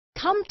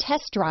Come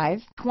test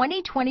drive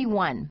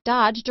 2021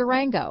 Dodge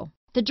Durango.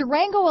 The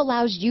Durango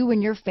allows you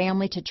and your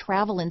family to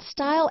travel in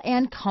style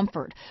and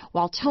comfort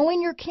while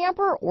towing your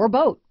camper or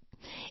boat.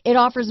 It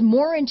offers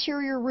more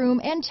interior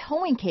room and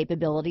towing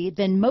capability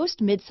than most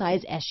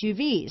midsize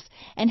SUVs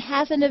and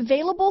has an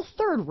available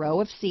third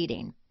row of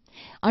seating.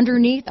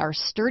 Underneath are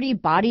sturdy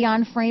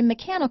body-on-frame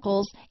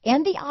mechanicals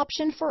and the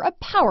option for a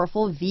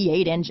powerful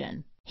V8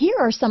 engine. Here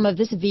are some of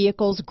this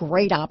vehicle's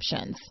great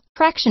options: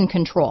 traction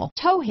control,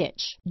 tow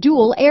hitch,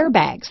 dual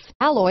airbags,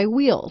 alloy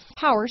wheels,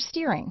 power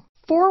steering,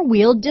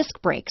 four-wheel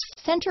disc brakes,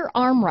 center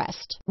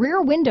armrest,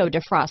 rear window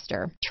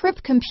defroster,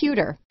 trip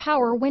computer,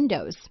 power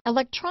windows,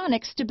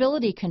 electronic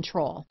stability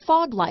control,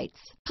 fog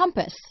lights,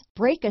 compass,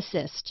 brake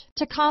assist,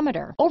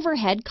 tachometer,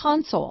 overhead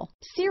console,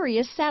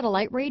 Sirius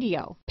satellite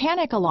radio,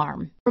 panic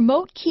alarm,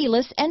 remote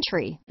keyless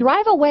entry.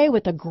 Drive away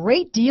with a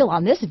great deal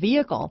on this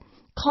vehicle.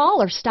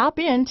 Call or stop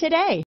in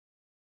today.